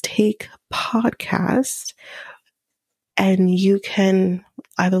Next Take Podcast, and you can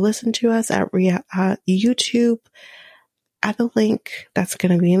either listen to us at YouTube at the link that's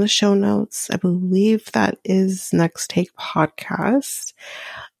going to be in the show notes. I believe that is Next Take Podcast,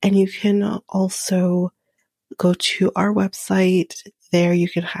 and you can also go to our website. There you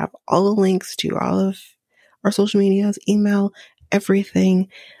can have all the links to all of our social medias, email, everything.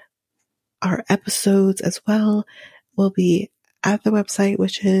 Our episodes as well will be at the website,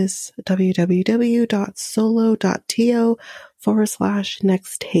 which is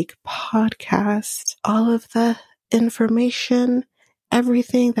www.solo.to/Next Take Podcast. All of the information,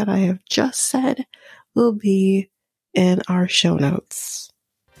 everything that I have just said, will be in our show notes.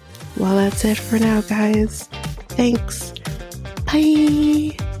 Well, that's it for now, guys. Thanks.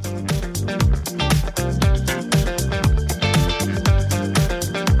 Bye.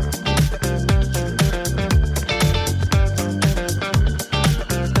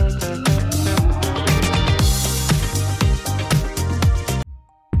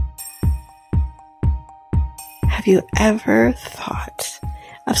 Have you ever thought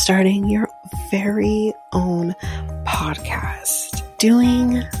of starting your very own podcast?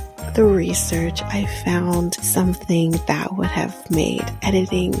 Doing the research, I found something that would have made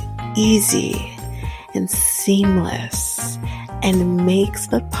editing easy and seamless and makes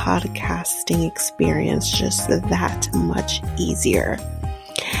the podcasting experience just that much easier.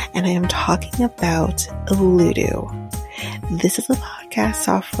 And I am talking about Ludo. This is a podcast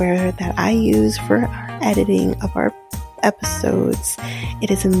software that I use for our editing of our episodes. It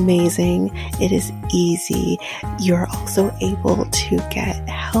is amazing. It is easy. You're also able to get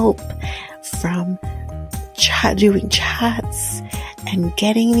help from doing chats and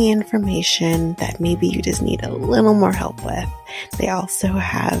getting the information that maybe you just need a little more help with. They also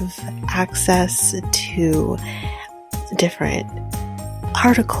have access to different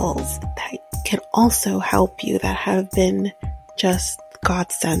articles that can also help you, that have been just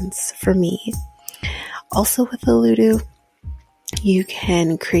godsends for me. Also with Ludo, you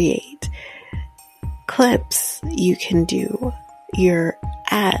can create clips, you can do your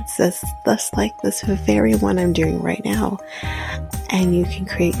ads, that's like this very one I'm doing right now, and you can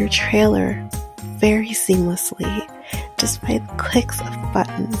create your trailer very seamlessly just by the clicks of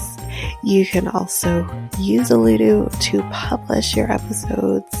buttons. You can also use Ludo to publish your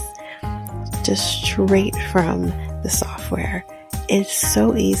episodes just straight from the software. It's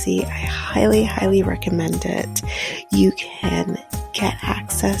so easy. I highly, highly recommend it. You can get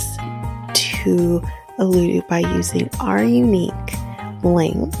access to Ludo by using our unique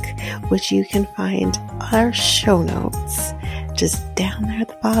link, which you can find on our show notes, just down there at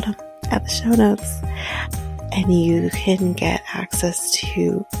the bottom at the show notes. And you can get access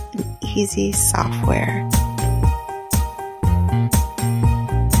to an easy software